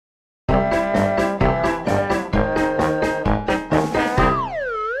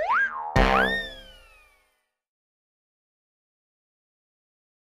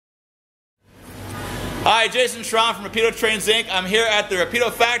Hi, Jason Schramm from Rapido Trains Inc. I'm here at the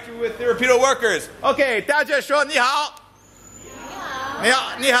Rapido factory with the Rapido workers. Okay, 大家说你好。你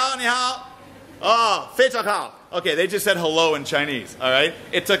好，你好，你好。Oh, 非常好. Okay, they just said hello in Chinese, all right?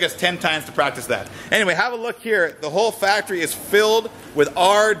 It took us 10 times to practice that. Anyway, have a look here. The whole factory is filled with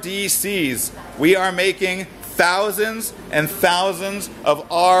RDCs. We are making thousands and thousands of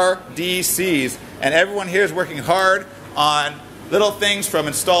RDCs. And everyone here is working hard on little things from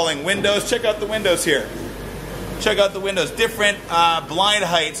installing windows. Check out the windows here. Check out the windows. Different blind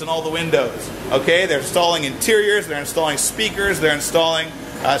heights in all the windows. Okay, they're installing interiors, they're installing speakers, they're installing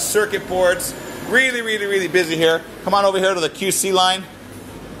circuit boards. Really, really, really busy here. Come on over here to the QC line.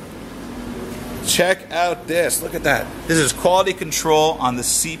 Check out this. Look at that. This is quality control on the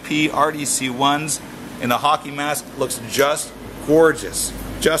CP RDC1s. And the hockey mask looks just gorgeous.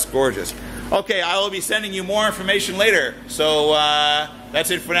 Just gorgeous. Okay, I will be sending you more information later. So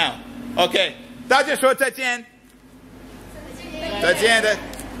that's it for now. Okay. 大家说再见. 再见.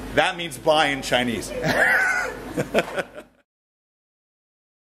 That means bye in Chinese.